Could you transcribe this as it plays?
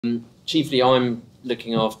Chiefly, I'm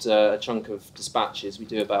looking after a chunk of dispatches. We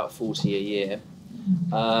do about 40 a year.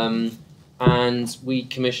 And we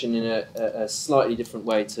commission in a slightly different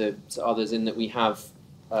way to others, in that we have,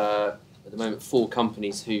 at the moment, 4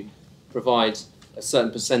 companies who provide a certain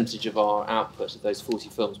percentage of our output of those 40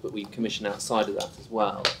 films, but we commission outside of that as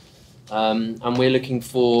well. And we're looking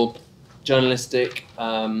for journalistic,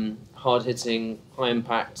 hard-hitting,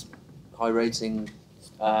 high-impact, high-rating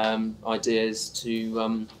ideas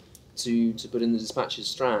to put in the dispatches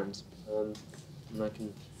strand. And I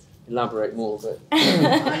can elaborate more, but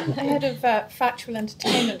I'm the head of factual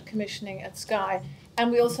entertainment commissioning at Sky,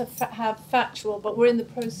 and we also have factual, but we're in the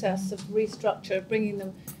process of restructure, bringing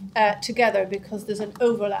them together because there's an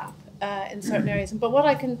overlap in certain areas. But what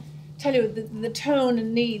I can tell you, the tone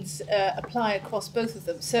and needs apply across both of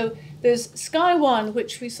them. So there's Sky One,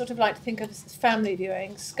 which we sort of like to think of as family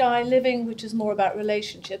viewing, Sky Living, which is more about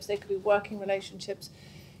relationships. They could be working relationships,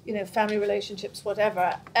 you know, family relationships,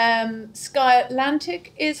 whatever. Sky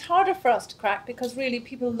Atlantic is harder for us to crack because really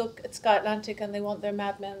people look at Sky Atlantic and they want their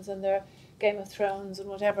Mad Men's and their Game of Thrones and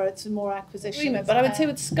whatever. It's more acquisition. But I would say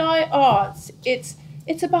with Sky Arts, it's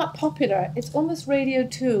about popular. It's almost Radio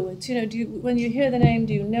 2. It's, you know, when you hear the name,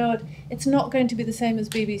 do you know it? It's not going to be the same as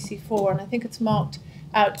BBC 4, and I think it's marked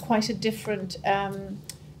out quite a different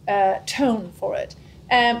tone for it.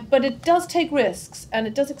 But it does take risks and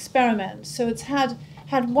it does experiment. So it's had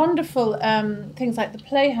wonderful things like The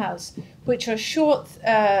Playhouse, which are short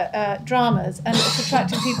dramas, and it's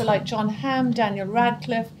attracting people like John Hamm, Daniel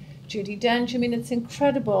Radcliffe, Judi Dench. I mean, it's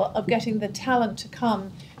incredible of getting the talent to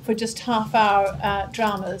come for just half-hour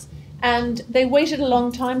dramas. And they waited a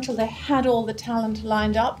long time till they had all the talent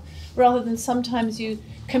lined up, rather than sometimes you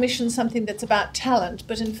commission something that's about talent,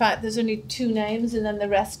 but in fact there's only 2 names and then the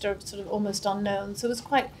rest are sort of almost unknown. So it was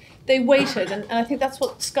quite, they waited, and I think that's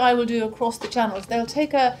what Sky will do across the channels. They'll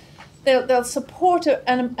take they'll support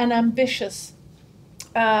an ambitious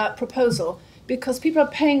proposal, because people are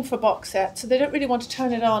paying for box sets, so they don't really want to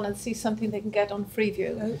turn it on and see something they can get on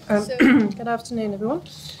Freeview. Good afternoon, everyone.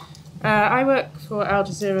 I work for Al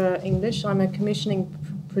Jazeera English. I'm a commissioning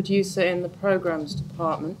producer in the programmes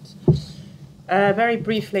department. Very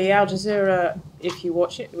briefly, Al Jazeera, if you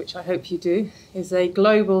watch it, which I hope you do, is a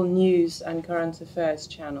global news and current affairs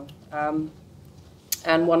channel, and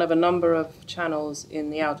one of a number of channels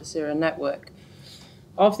in the Al Jazeera network.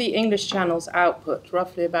 Of the English channel's output,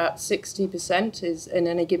 roughly about 60% is, in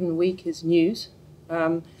any given week, is news,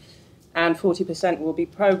 and 40% will be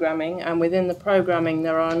programming. And within the programming,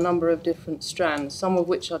 there are a number of different strands, some of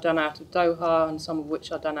which are done out of Doha and some of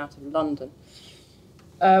which are done out of London.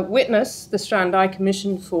 Witness, the strand I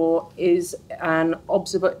commissioned for, is an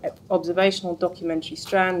observational documentary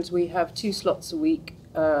strand. We have 2 slots a week,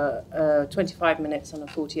 25 minutes and a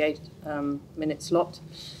 48-minute slot.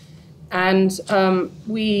 And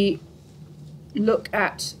we look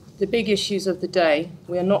at the big issues of the day.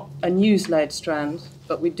 We are not a news-led strand,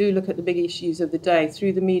 but we do look at the big issues of the day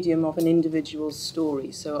through the medium of an individual's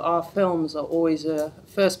story. So our films are always a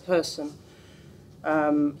first-person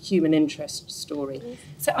human interest story.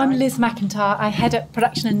 So I'm Liz McIntyre. I head up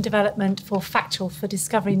production and development for Factual for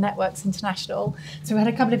Discovery Networks International. So we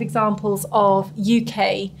had a couple of examples of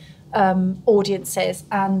UK audiences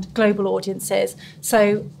and global audiences.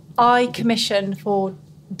 So I commission for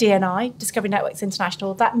DNI, Discovery Networks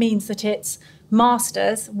International. That means that it's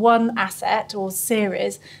masters, one asset or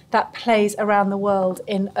series that plays around the world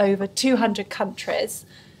in over 200 countries,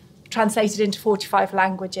 translated into 45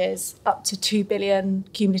 languages, up to 2 billion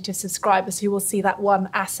cumulative subscribers who will see that one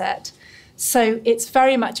asset. So it's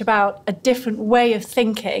very much about a different way of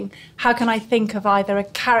thinking. How can I think of either a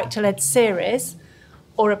character-led series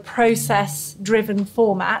or a process-driven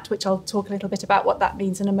format, which I'll talk a little bit about what that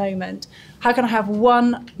means in a moment. How can I have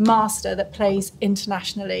one master that plays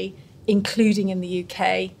internationally, including in the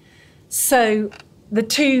UK? So the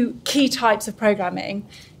 2 key types of programming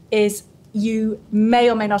is, you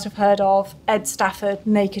may or may not have heard of Ed Stafford,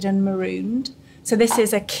 Naked and Marooned. So this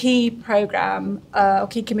is a key programme, or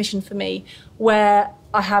key commission for me, where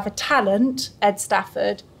I have a talent, Ed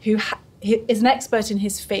Stafford, who he is an expert in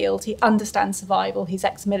his field. He understands survival. He's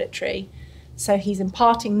ex-military. So he's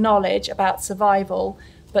imparting knowledge about survival,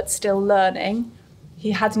 but still learning.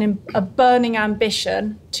 He had a burning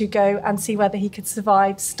ambition to go and see whether he could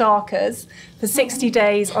survive starkers for 60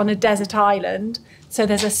 days on a desert island. So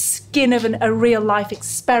there's a skin of a real-life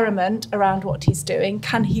experiment around what he's doing.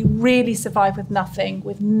 Can he really survive with nothing,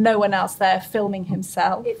 with no one else there filming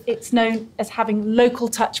himself? It's known as having local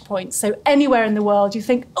touch points. So anywhere in the world you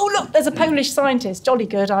think, oh, look, there's a Polish scientist, jolly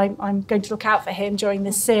good, I'm going to look out for him during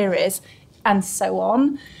this series, and so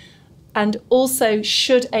on. And also,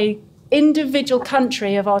 should a individual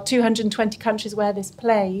country of our 220 countries where this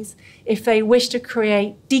plays, if they wish to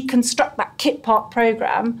deconstruct that kit part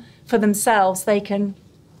programme for themselves, they can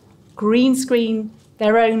green screen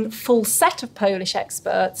their own full set of Polish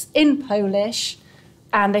experts in Polish,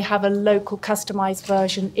 and they have a local customised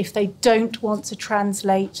version if they don't want to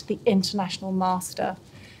translate the international master.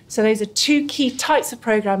 So those are two key types of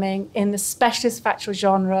programming in the specialist factual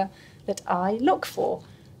genre that I look for.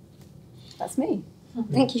 That's me.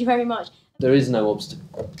 Thank you very much. There is no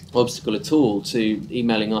obstacle at all to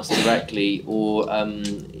emailing us directly or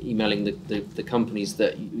emailing the companies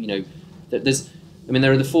that, you know, that there's. I mean,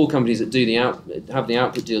 there are the 4 companies that do have the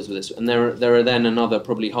output deals with us, and there are then another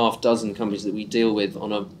probably half dozen companies that we deal with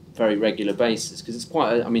on a very regular basis, because it's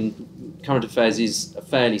quite. I mean, current affairs is a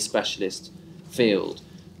fairly specialist field.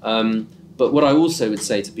 But what I also would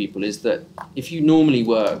say to people is that if you normally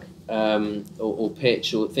work or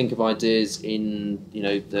pitch or think of ideas in, you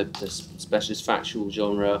know, the specialist factual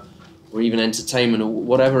genre, or even entertainment or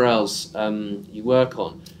whatever else you work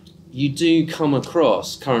on, you do come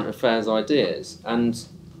across current affairs ideas, and,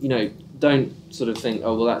 you know, don't sort of think,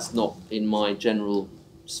 oh, well, that's not in my general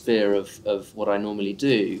sphere of what I normally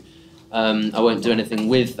do. I won't do anything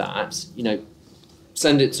with that. You know,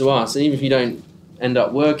 send it to us, and even if you don't end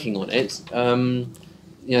up working on it,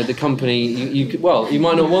 you know, the company, you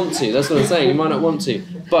might not want to. That's what I'm saying. You might not want to,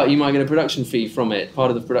 but you might get a production fee from it,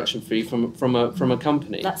 part of the production fee from a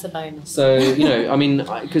company. That's a bonus. So, you know, I mean,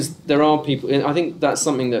 because there are people, I think that's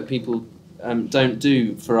something that people don't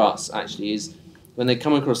do for us, actually, is when they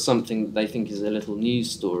come across something that they think is a little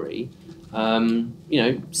news story, you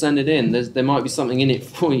know, send it in. There might be something in it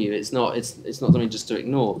for you. It's not something just to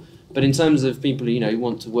ignore. But in terms of people, you know, who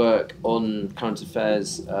want to work on current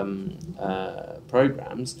affairs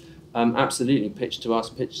programs, absolutely pitch to us,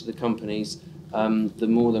 pitch to the companies. The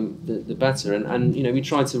more the better. And you know, we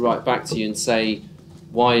try to write back to you and say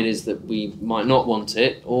why it is that we might not want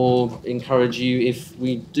it, or encourage you if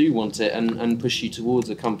we do want it, and push you towards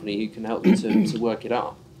a company who can help you to work it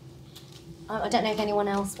out. I don't know if anyone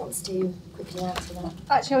else wants to quickly answer that.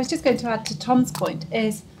 Actually, I was just going to add to Tom's point,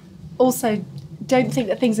 is also don't think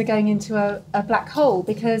that things are going into a black hole,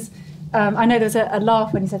 because I know there's a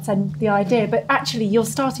laugh when you said send the idea, but actually you're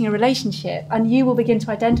starting a relationship, and you will begin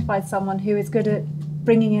to identify someone who is good at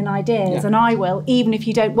bringing in ideas, and I will, even if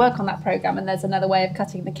you don't work on that programme and there's another way of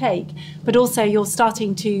cutting the cake. But also you're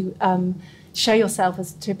starting to show yourself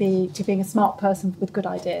as to being a smart person with good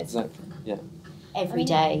ideas. Exactly, yeah. Every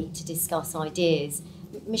day to discuss ideas.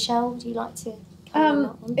 Michelle, would you like to come on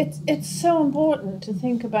that one? It's so important to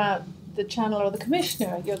think about the channel or the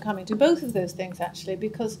commissioner you're coming to, both of those things actually,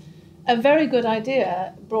 because a very good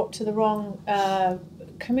idea brought to the wrong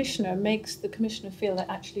commissioner makes the commissioner feel that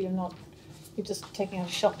actually you're just taking out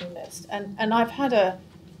a shopping list. And I've had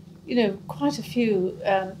quite a few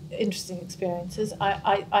interesting experiences.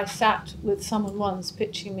 I sat with someone once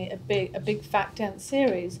pitching me a big fact-dense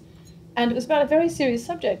series, and it was about a very serious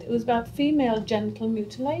subject. It was about female genital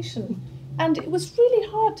mutilation. And it was really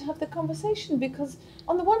hard to have the conversation, because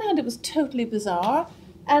on the one hand it was totally bizarre,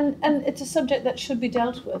 and it's a subject that should be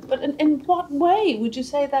dealt with. But in what way would you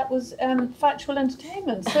say that was factual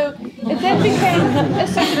entertainment? So it then became a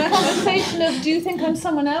sort of conversation of, do you think I'm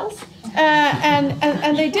someone else?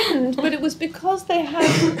 And they didn't, but it was because they had,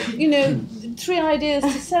 3 ideas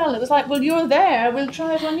to sell. It was like, well, you're there, we'll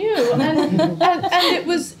try it on you. And it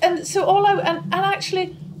was, and so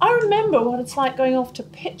actually, I remember what it's like going off to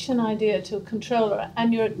pitch an idea to a controller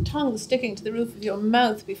and your tongue sticking to the roof of your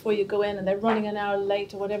mouth before you go in, and they're running an hour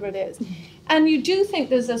late or whatever it is. And you do think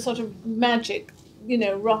there's a sort of magic,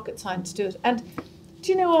 rocket science to it. And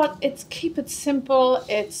do you know what? It's keep it simple.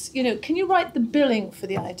 It's, can you write the billing for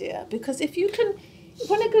the idea? Because if you can,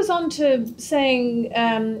 when it goes on to saying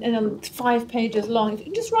 5 pages long, if you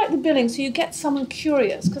can just write the billing so you get someone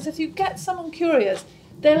curious. Because if you get someone curious,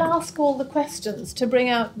 they'll ask all the questions to bring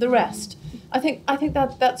out the rest. I think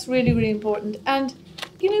that's really, really important. And,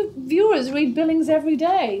 viewers read billings every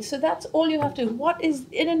day. So that's all you have to do. What is,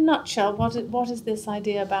 in a nutshell, what is this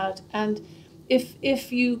idea about? And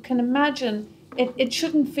if you can imagine, it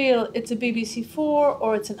shouldn't feel it's a BBC4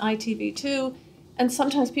 or it's an ITV2. And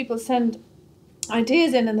sometimes people send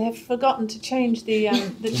ideas in and they've forgotten to change the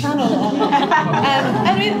channel on it.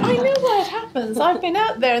 I know why it happens. I've been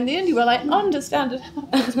out there in the indie world. I understand it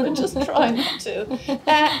happens, but just try not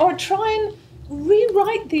to. Or try and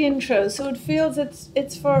rewrite the intro so it feels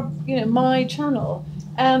it's for my channel.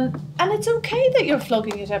 And it's okay that you're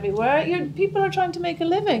flogging it everywhere. People are trying to make a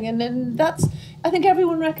living, and that's, I think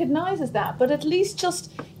everyone recognises that. But at least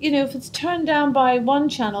just, if it's turned down by one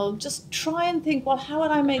channel, just try and think, well, how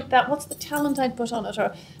would I make that? What's the talent I'd put on it?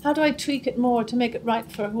 Or how do I tweak it more to make it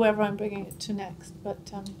right for whoever I'm bringing it to next?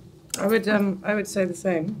 But I would say the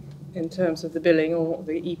same in terms of the billing or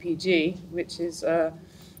the EPG, which is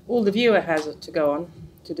all the viewer has to go on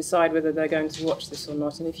to decide whether they're going to watch this or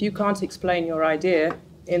not. And if you can't explain your idea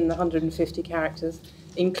in the 150 characters,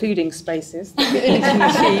 including spaces that the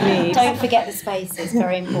EPG needs. Don't forget the spaces,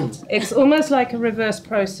 very important. It's almost like a reverse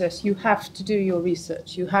process. You have to do your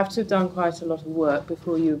research. You have to have done quite a lot of work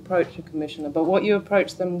before you approach a commissioner. But what you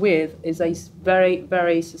approach them with is a very,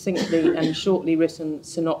 very succinctly and shortly written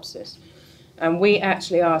synopsis. And we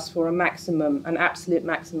actually ask for an absolute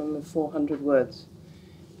maximum of 400 words.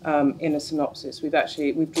 In a synopsis.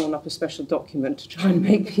 We've drawn up a special document to try and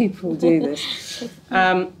make people do this.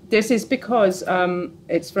 This is because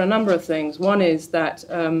it's for a number of things. One is that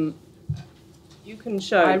you can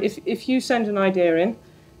show, if you send an idea in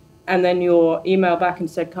and then your email back and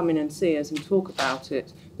said, come in and see us and talk about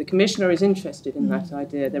it, the commissioner is interested in that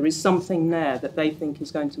idea. There is something there that they think is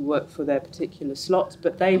going to work for their particular slot,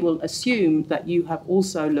 but they will assume that you have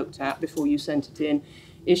also looked at, before you sent it in,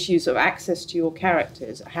 issues of access to your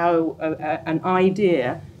characters, how an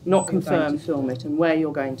idea, not confirmed, film it, and where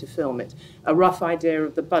you're going to film it, a rough idea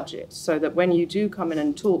of the budget, so that when you do come in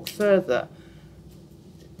and talk further,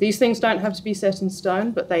 these things don't have to be set in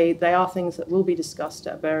stone, but they are things that will be discussed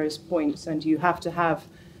at various points, and you have to have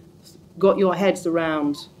got your heads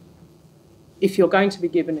around, if you're going to be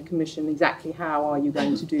given a commission, exactly how are you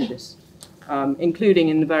going to do this. Including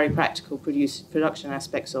in the very practical production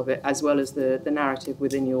aspects of it, as well as the narrative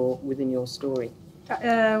within your story.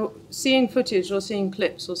 Seeing footage or seeing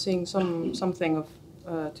clips or seeing something of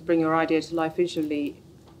to bring your idea to life visually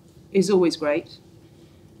is always great.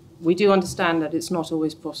 We do understand that it's not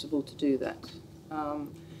always possible to do that.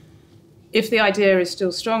 If the idea is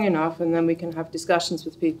still strong enough, and then we can have discussions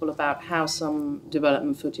with people about how some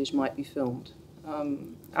development footage might be filmed.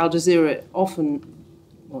 Al Jazeera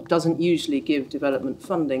doesn't usually give development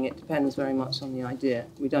funding. It depends very much on the idea.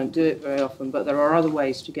 We don't do it very often, but there are other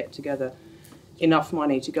ways to get together enough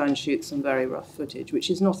money to go and shoot some very rough footage, which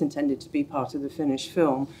is not intended to be part of the finished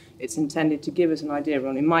film. It's intended to give us an idea.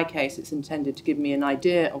 And in my case, it's intended to give me an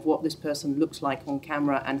idea of what this person looks like on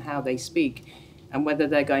camera and how they speak, and whether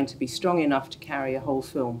they're going to be strong enough to carry a whole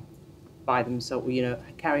film by themselves,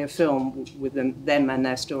 carry a film with them and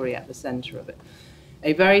their story at the centre of it.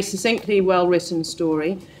 A very succinctly well-written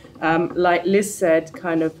story, like Liz said,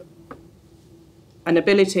 kind of an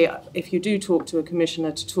ability, if you do talk to a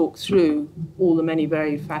commissioner, to talk through all the many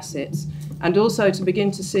varied facets, and also to begin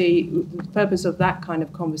to see, the purpose of that kind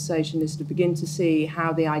of conversation is to begin to see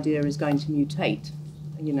how the idea is going to mutate.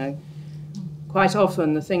 Quite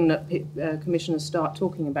often the thing that commissioners start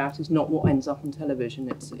talking about is not what ends up on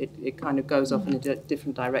television. It kind of goes off in a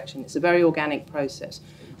different direction. It's a very organic process.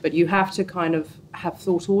 But you have to kind of have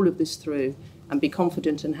thought all of this through and be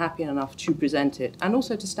confident and happy enough to present it, and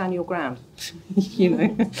also to stand your ground.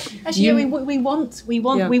 Actually, we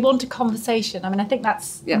want a conversation. I mean, I think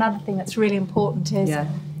that's another thing that's really important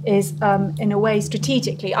is in a way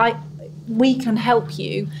strategically. We can help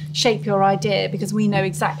you shape your idea because we know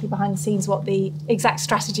exactly behind the scenes what the exact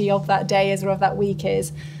strategy of that day is or of that week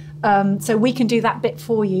is. So we can do that bit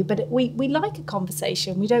for you, but we like a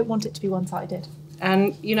conversation. We don't want it to be one-sided.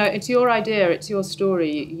 And, it's your idea, it's your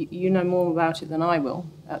story. You know more about it than I will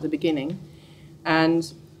at the beginning.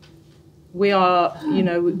 And we are,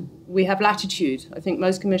 we have latitude. I think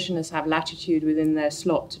most commissioners have latitude within their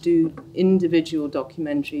slot to do individual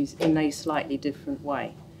documentaries in a slightly different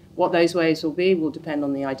way. What those ways will depend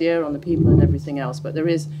on the idea, on the people and everything else. But there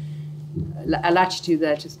is a latitude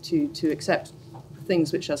there to accept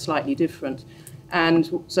things which are slightly different.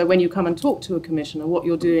 And so when you come and talk to a commissioner, what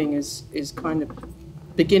you're doing is kind of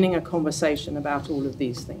beginning a conversation about all of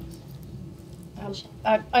these things.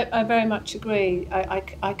 I very much agree.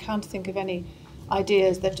 I can't think of any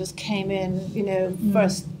ideas that just came in,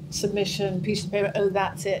 first submission, piece of paper,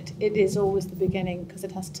 that's it. It is always the beginning because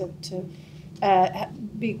it has to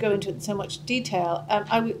go into it in so much detail.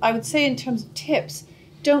 I would say in terms of tips,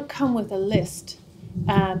 don't come with a list.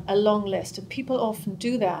 A long list, and people often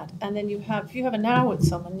do that, and then if you have an hour with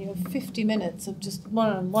someone, you have 50 minutes of just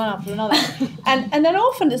one after another, and then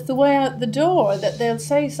often it's the way out the door that they'll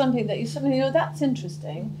say something that you suddenly that's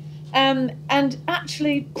interesting, and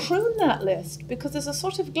actually prune that list because there's a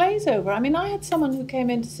sort of glaze over. I mean, I had someone who came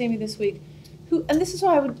in to see me this week, and this is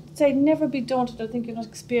why I would say never be daunted or think you're not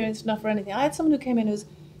experienced enough or anything. I had someone who came in who's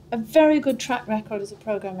a very good track record as a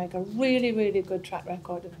programme maker, really, really good track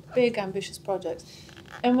record of big, ambitious projects.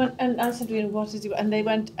 And I said, what is it? And they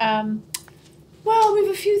went, well, we've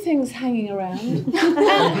a few things hanging around. and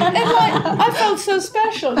I felt so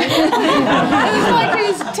special. It was like he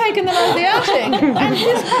was taking them out of the attic. And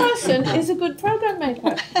his person is a good programme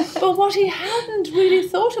maker. But what he hadn't really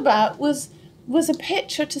thought about was a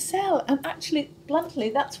picture to sell. And actually, bluntly,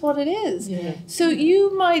 that's what it is. Yeah. So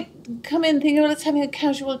you might come in thinking, let's have a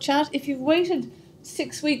casual chat. If you've waited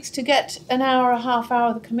 6 weeks to get an hour, a half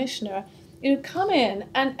hour with the commissioner, come in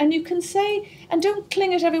and you can say, and don't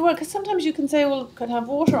cling at every word, because sometimes you can say, well, it could have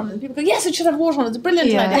water on it. And people go, yes, it should have water on it. It's a brilliant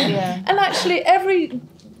idea. Yeah. And actually, every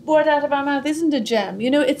word out of our mouth isn't a gem.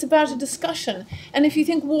 It's about a discussion. And if you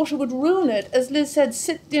think water would ruin it, as Liz said,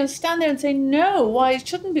 stand there and say, no, why it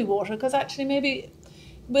shouldn't be water, because actually maybe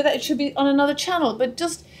it should be on another channel. But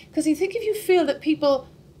just because you think if you feel that people,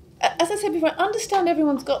 as I said before, I understand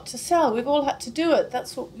everyone's got to sell. We've all had to do it.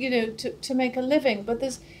 That's what, to make a living. But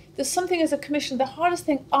there's something as a commission, the hardest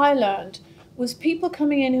thing I learned was people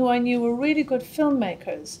coming in who I knew were really good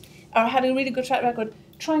filmmakers or had a really good track record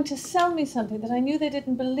trying to sell me something that I knew they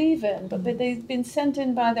didn't believe in, but they'd been sent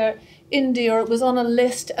in by their indie or it was on a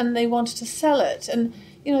list and they wanted to sell it. And,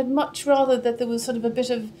 I'd much rather that there was sort of a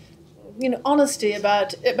bit of, honesty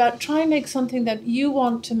about trying to make something that you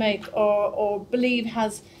want to make or believe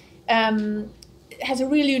has a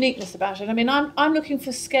real uniqueness about it. I mean, I'm looking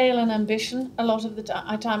for scale and ambition a lot of the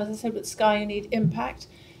time. As I said, with Sky, you need impact.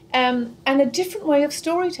 And a different way of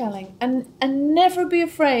storytelling. And never be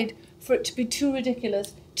afraid for it to be too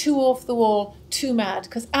ridiculous, too off the wall, too mad.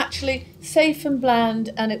 Because actually, safe and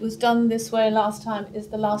bland, and it was done this way last time, is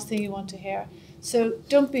the last thing you want to hear. So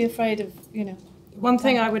don't be afraid of, One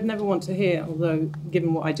thing I would never want to hear, although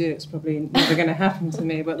given what I do, it's probably never going to happen to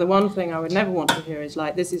me, but the one thing I would never want to hear is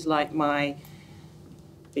this is like my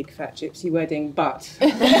big fat gypsy wedding, but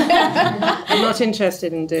I'm not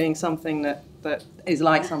interested in doing something that is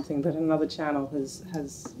like something that another channel has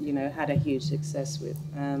had a huge success with.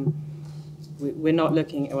 We're not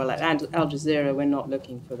looking, well, at Al Jazeera, we're not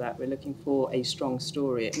looking for that. We're looking for a strong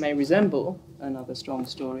story. It may resemble another strong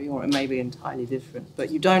story, or it may be entirely different,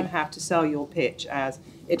 but you don't have to sell your pitch as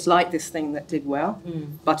it's like this thing that did well,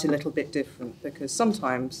 but a little bit different, because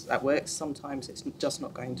sometimes that works, sometimes it's just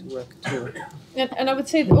not going to work at all. And I would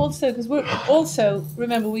say that also, because we're also,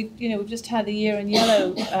 remember, we've just had The Year in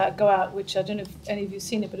Yellow go out, which I don't know if any of you have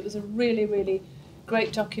seen it, but it was a really, really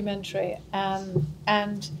great documentary,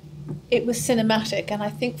 and it was cinematic. And I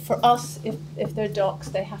think for us, if they're docs,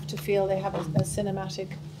 they have to feel they have a cinematic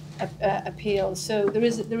appeal. So there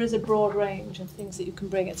is a broad range of things that you can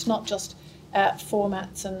bring. It's not just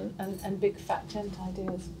formats and big fat tent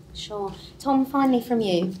ideas. Sure. Tom, finally from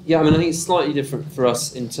you. Yeah, I mean, I think it's slightly different for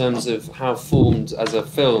us in terms of how formed as a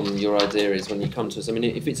film your idea is when you come to us. I mean,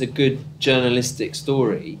 if it's a good journalistic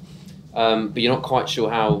story, but you're not quite sure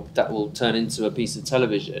how that will turn into a piece of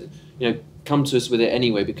television, come to us with it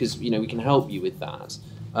anyway, because we can help you with that.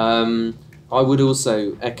 I would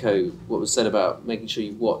also echo what was said about making sure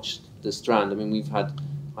you've watched The Strand. I mean,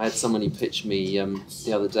 I had someone who pitched me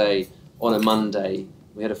the other day on a Monday.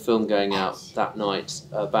 We had a film going out that night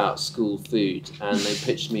about school food, and they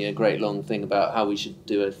pitched me a great long thing about how we should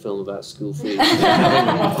do a film about school food.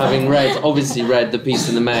 having obviously read the piece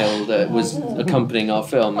in the Mail that was accompanying our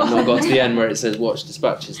film, and I got to the end where it says watch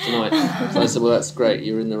Dispatches tonight. So I said, well, that's great,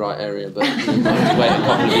 you're in the right area, but you might have to wait a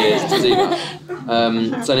couple of years to do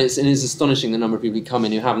that. So it is astonishing the number of people who come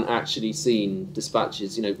in who haven't actually seen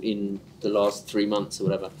Dispatches, in the last 3 months or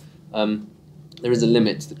whatever. There is a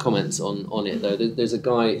limit to the comments on it, though. There's a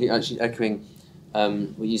guy who, actually echoing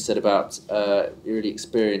what you said about really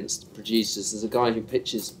experienced producers, there's a guy who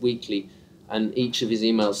pitches weekly, and each of his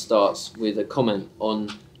emails starts with a comment on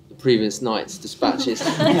the previous night's Dispatches,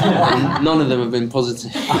 and none of them have been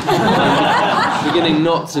positive. Beginning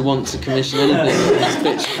not to want to commission anything in his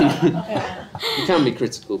pitch. You can be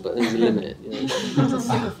critical, but there's a limit.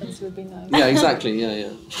 Would be nice. Yeah, exactly. Yeah.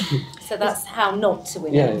 So that's how not to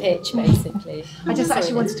win a pitch, basically. I just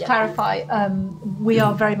actually wanted to clarify. We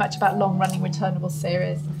are very much about long-running, returnable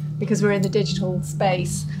series because we're in the digital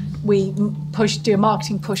space. We do a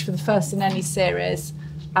marketing push for the first in any series,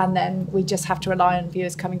 and then we just have to rely on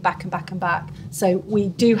viewers coming back and back and back. So we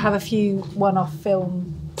do have a few one-off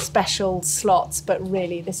film special slots, but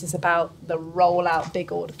really this is about the rollout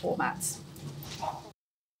big order formats.